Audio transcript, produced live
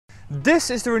This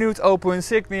is the renewed Opel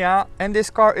Insignia, and this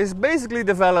car is basically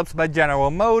developed by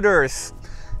General Motors.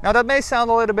 Now that may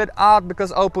sound a little bit odd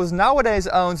because Opel nowadays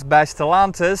owns by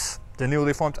Stellantis, the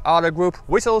newly formed auto group,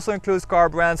 which also includes car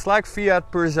brands like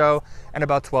Fiat, Peugeot and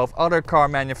about 12 other car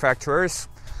manufacturers.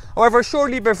 However,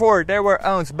 shortly before they were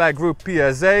owned by Group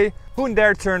PSA, who in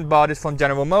their turn bought it from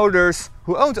General Motors,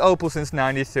 who owned Opel since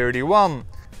 1931.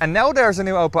 And now there's a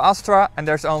new Opel Astra, and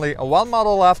there's only one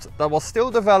model left that was still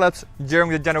developed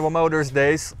during the General Motors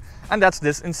days, and that's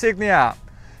this Insignia.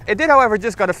 It did however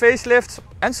just got a facelift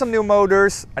and some new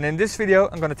motors, and in this video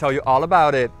I'm going to tell you all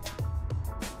about it.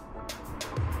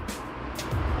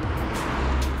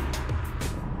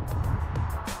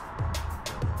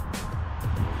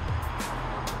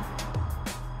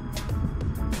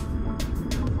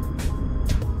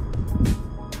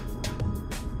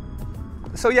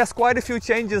 So yes, quite a few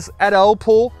changes at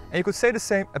Opel, and you could say the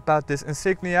same about this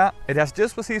Insignia. It has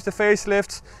just received a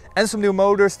facelift and some new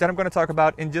motors that I'm going to talk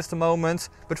about in just a moment.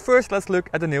 But first let's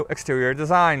look at the new exterior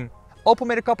design. Opel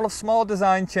made a couple of small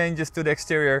design changes to the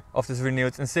exterior of this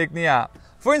renewed Insignia.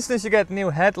 For instance, you get new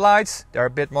headlights. They're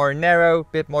a bit more narrow, a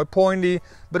bit more pointy,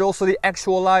 but also the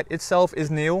actual light itself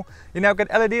is new. You now get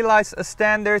LED lights as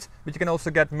standard, but you can also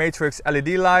get matrix LED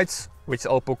lights, which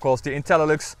Opel calls the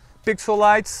IntelliLux pixel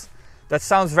lights. That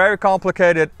sounds very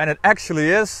complicated, and it actually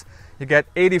is. You get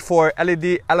 84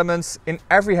 LED elements in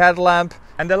every headlamp,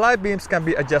 and the light beams can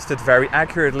be adjusted very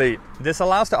accurately. This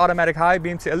allows the automatic high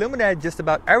beam to illuminate just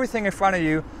about everything in front of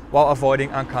you while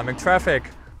avoiding oncoming traffic.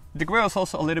 The grille is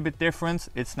also a little bit different.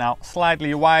 It's now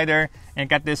slightly wider, and you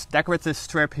get this decorative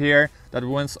strip here that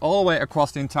runs all the way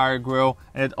across the entire grille,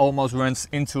 and it almost runs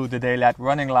into the daylight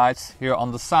running lights here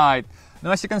on the side.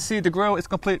 Now as you can see, the grille is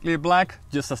completely black,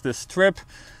 just as this strip.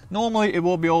 Normally it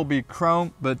will all be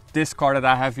chrome, but this car that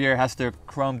I have here has the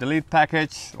chrome delete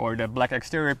package, or the black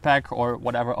exterior pack, or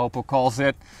whatever Opel calls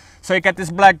it. So you get this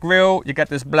black grille, you get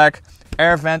this black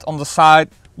air vent on the side,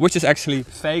 which is actually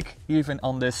fake even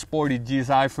on this sporty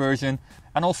GSi version,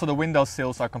 and also the window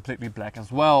sills are completely black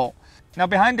as well. Now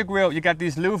behind the grille you get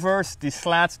these louvers, these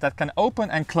slats that can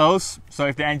open and close. So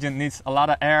if the engine needs a lot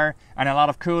of air and a lot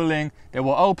of cooling, they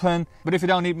will open, but if you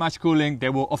don't need much cooling, they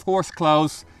will of course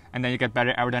close. And then you get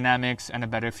better aerodynamics and a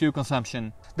better fuel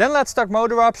consumption. Then let's talk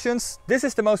motor options. This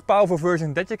is the most powerful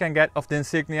version that you can get of the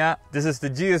Insignia. This is the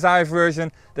GSi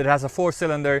version that has a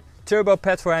 4-cylinder turbo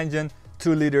petrol engine,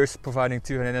 2 liters, providing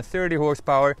 230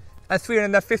 horsepower and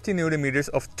 350 Nm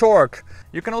of torque.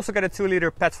 You can also get a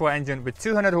 2-liter petrol engine with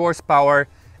 200 horsepower,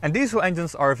 and diesel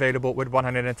engines are available with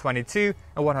 122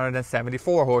 and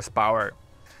 174 horsepower.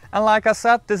 And like I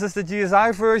said, this is the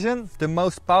GSi version, the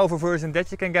most powerful version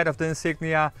that you can get of the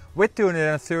Insignia with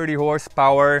 230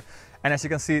 horsepower. And as you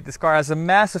can see, this car has a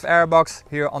massive airbox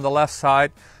here on the left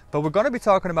side. But we're going to be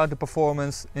talking about the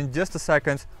performance in just a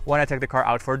second when I take the car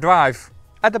out for a drive.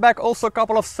 At the back also a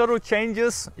couple of subtle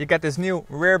changes. You get this new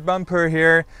rear bumper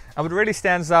here. And what really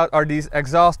stands out are these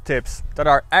exhaust tips that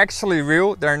are actually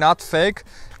real, they're not fake.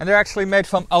 And they're actually made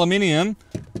from aluminium.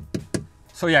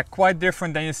 So yeah, quite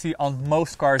different than you see on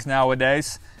most cars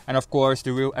nowadays. And of course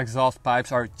the real exhaust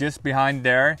pipes are just behind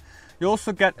there. You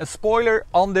also get a spoiler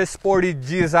on this sporty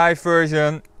GSi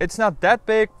version. It's not that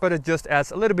big, but it just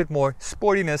adds a little bit more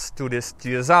sportiness to this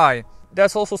GSi.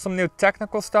 There's also some new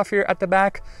technical stuff here at the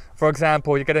back. For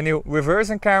example, you get a new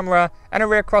reversing camera and a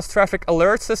rear cross traffic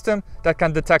alert system that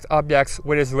can detect objects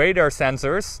with its radar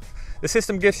sensors. The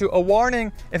system gives you a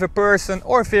warning if a person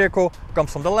or a vehicle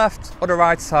comes from the left or the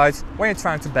right side when you're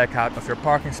trying to back out of your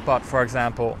parking spot, for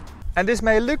example. And this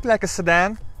may look like a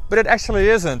sedan, but it actually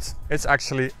isn't. It's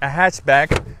actually a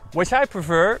hatchback, which I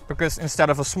prefer because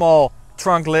instead of a small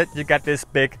trunk lid, you get this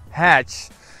big hatch.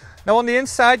 Now on the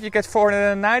inside you get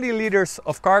 490 liters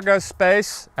of cargo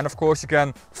space, and of course you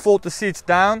can fold the seats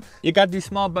down. You got these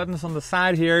small buttons on the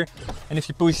side here, and if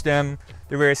you push them,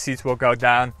 the rear seats will go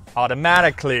down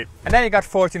automatically. And then you got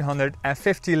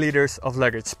 1450 liters of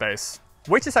luggage space,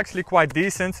 which is actually quite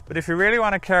decent. But if you really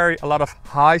want to carry a lot of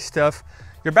high stuff,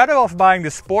 you're better off buying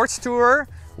the Sports Tourer,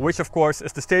 which of course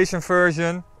is the station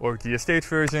version, or the estate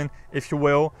version if you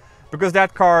will, because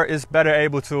that car is better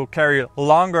able to carry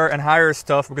longer and higher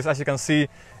stuff, because as you can see,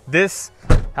 this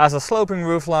has a sloping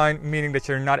roofline, meaning that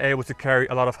you're not able to carry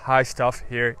a lot of high stuff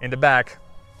here in the back.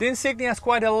 The Insignia is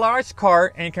quite a large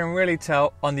car, and you can really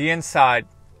tell on the inside.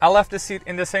 I left the seat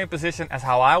in the same position as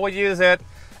how I would use it,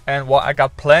 and well, I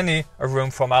got plenty of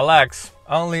room for my legs.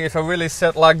 Only if I really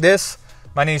sit like this,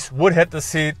 my knees would hit the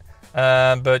seat,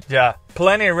 but yeah,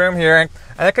 plenty of room here.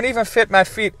 And I can even fit my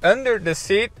feet under the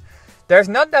seat. There's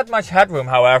not that much headroom,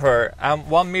 however. I'm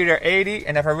 1.80 m,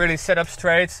 and if I really sit up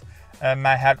straight,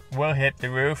 my head will hit the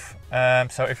roof.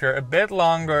 So if you're a bit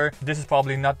longer, this is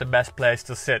probably not the best place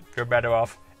to sit. You're better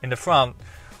off in the front.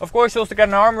 Of course, you also get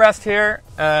an armrest here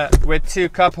with 2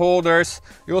 cup holders.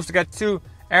 You also get 2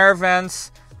 air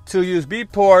vents, 2 USB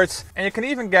ports, and you can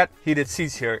even get heated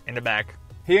seats here in the back.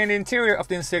 Here in the interior of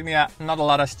the Insignia, not a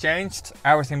lot has changed.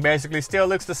 Everything basically still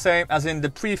looks the same as in the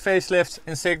pre-facelift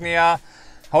Insignia.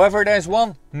 However, there is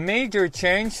one major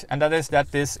change, and that is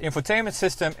that this infotainment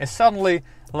system is suddenly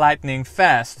lightning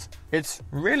fast. It's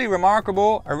really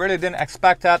remarkable. I really didn't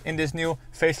expect that in this new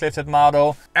facelifted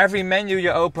model. Every menu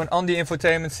you open on the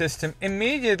infotainment system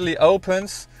immediately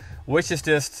opens, which is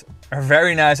just a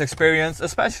very nice experience,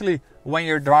 especially when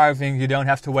you're driving. You don't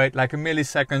have to wait like a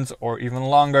millisecond or even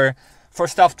longer for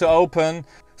stuff to open.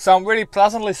 So I'm really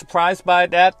pleasantly surprised by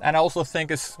that, and I also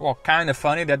think it's kind of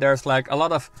funny that there's like a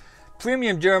lot of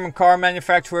premium German car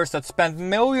manufacturers that spend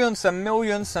millions and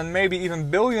millions and maybe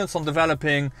even billions on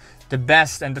developing the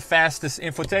best and the fastest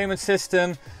infotainment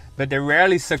system, but they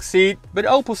rarely succeed. But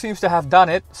Opel seems to have done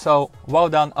it, so well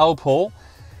done Opel.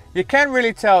 You can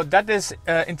really tell that this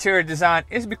interior design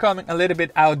is becoming a little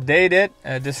bit outdated.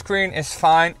 The screen is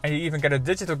fine, and you even get a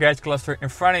digital gauge cluster in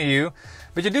front of you,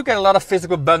 but you do get a lot of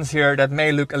physical buttons here that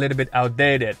may look a little bit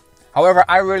outdated. However,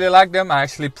 I really like them. I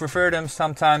actually prefer them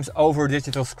sometimes over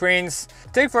digital screens.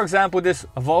 Take for example this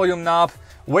volume knob,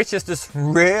 which is just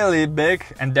really big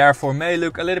and therefore may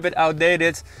look a little bit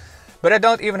outdated. But I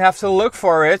don't even have to look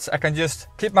for it. I can just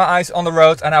keep my eyes on the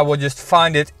road and I will just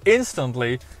find it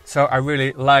instantly. So I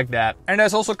really like that. And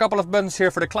there's also a couple of buttons here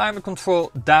for the climate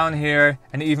control down here,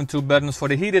 and even 2 buttons for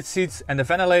the heated seats and the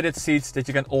ventilated seats that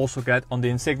you can also get on the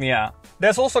Insignia.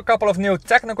 There's also a couple of new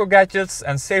technical gadgets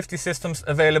and safety systems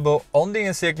available on the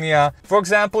Insignia. For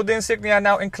example, the Insignia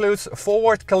now includes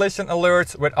forward collision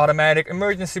alerts with automatic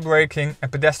emergency braking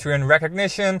and pedestrian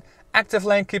recognition, active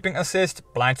lane keeping assist,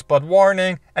 blind spot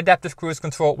warning, adaptive cruise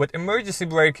control with emergency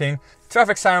braking,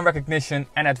 traffic sign recognition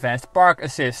and advanced park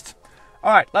assist.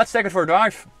 Alright, let's take it for a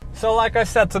drive. So like I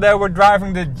said, today we're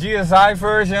driving the GSi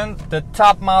version, the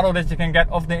top model that you can get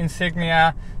of the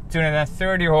Insignia.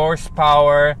 230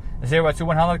 horsepower, 0 to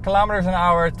 100 kilometers an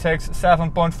hour takes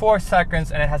 7.4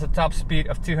 seconds, and it has a top speed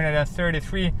of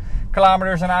 233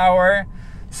 kilometers an hour.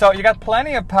 So you got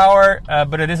plenty of power,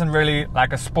 but it isn't really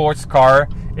like a sports car.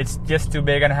 It's just too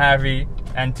big and heavy,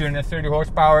 and 230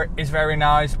 horsepower is very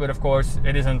nice, but of course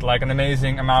it isn't like an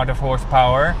amazing amount of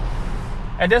horsepower.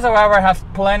 It does, however, have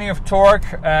plenty of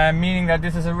torque, meaning that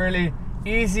this is a really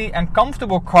easy and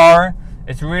comfortable car.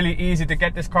 It's really easy to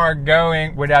get this car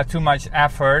going without too much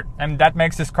effort, and that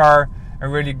makes this car a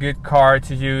really good car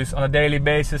to use on a daily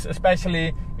basis,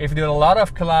 especially if you do a lot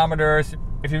of kilometers.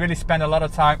 If you really spend a lot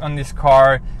of time on this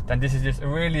car, then this is just a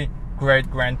really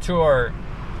great grand tour.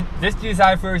 This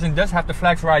GSi version does have the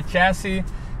flex ride chassis,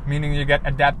 meaning you get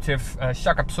adaptive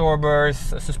shock absorbers,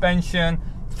 suspension,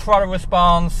 throttle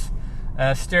response,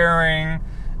 steering.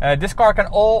 This car can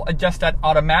all adjust that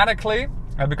automatically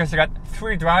because you got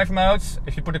 3 drive modes.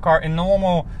 If you put the car in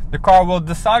normal, the car will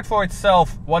decide for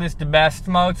itself what is the best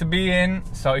mode to be in.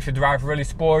 So if you drive really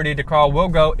sporty, the car will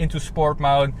go into sport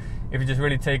mode. If you just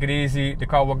really take it easy, the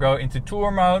car will go into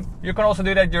tour mode. You can also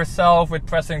do that yourself with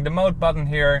pressing the mode button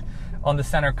here on the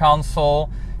center console.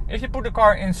 If you put the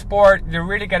car in sport, you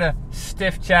really get a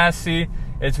stiff chassis.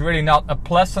 It's really not a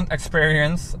pleasant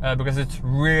experience because it's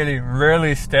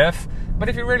really stiff. But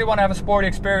if you really want to have a sporty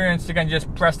experience, you can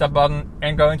just press that button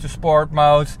and go into sport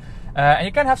mode. And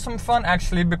you can have some fun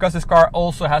actually, because this car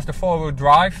also has the 4-wheel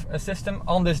drive system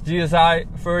on this GSi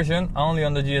version. Only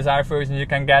on the GSi version you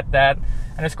can get that.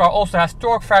 And this car also has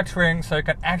torque factoring, so you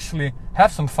can actually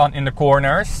have some fun in the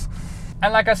corners.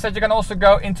 And like I said, you can also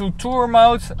go into tour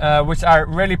mode, which I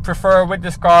really prefer with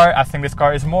this car. I think this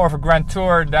car is more of a grand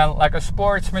tour than like a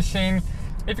sports machine.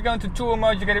 If you go into tour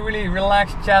mode, you get a really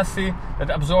relaxed chassis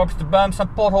that absorbs the bumps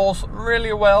and potholes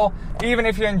really well. Even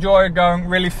if you enjoy going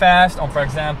really fast on, for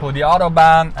example, the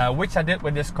Autobahn, which I did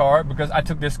with this car, because I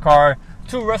took this car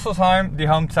to Rüsselsheim, the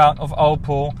hometown of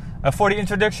Opel, for the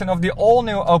introduction of the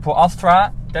all-new Opel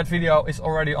Astra. That video is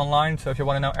already online, so if you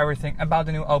want to know everything about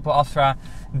the new Opel Astra,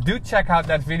 do check out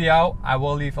that video. I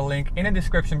will leave a link in the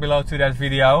description below to that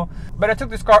video. But I took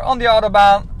this car on the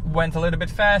Autobahn, went a little bit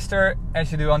faster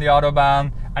as you do on the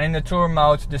Autobahn, and in the tour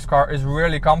mode this car is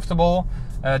really comfortable.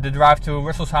 The drive to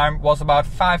Rüsselsheim was about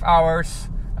 5 hours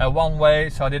one way,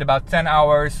 so I did about 10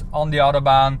 hours on the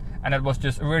Autobahn, and it was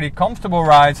just a really comfortable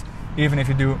ride, even if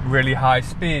you do really high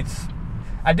speeds.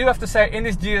 I do have to say, in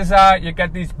this GSi you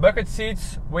get these bucket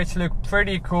seats, which look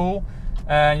pretty cool.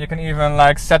 You can even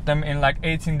like set them in like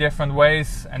 18 different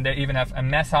ways, and they even have a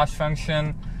massage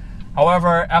function.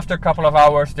 However, after a couple of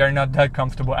hours they're not that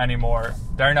comfortable anymore.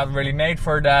 they're not really made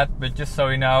for that, but just so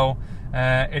you know,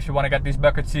 if you want to get these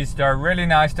bucket seats, they're really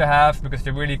nice to have because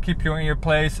they really keep you in your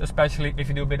place, especially if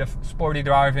you do a bit of sporty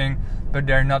driving, but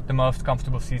they're not the most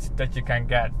comfortable seats that you can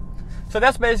get. So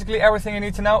that's basically everything you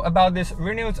need to know about this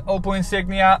renewed Opel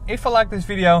Insignia. If you like this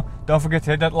video, don't forget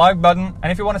to hit that like button.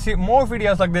 And if you want to see more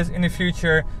videos like this in the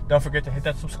future, don't forget to hit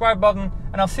that subscribe button.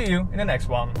 And I'll see you in the next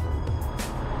one.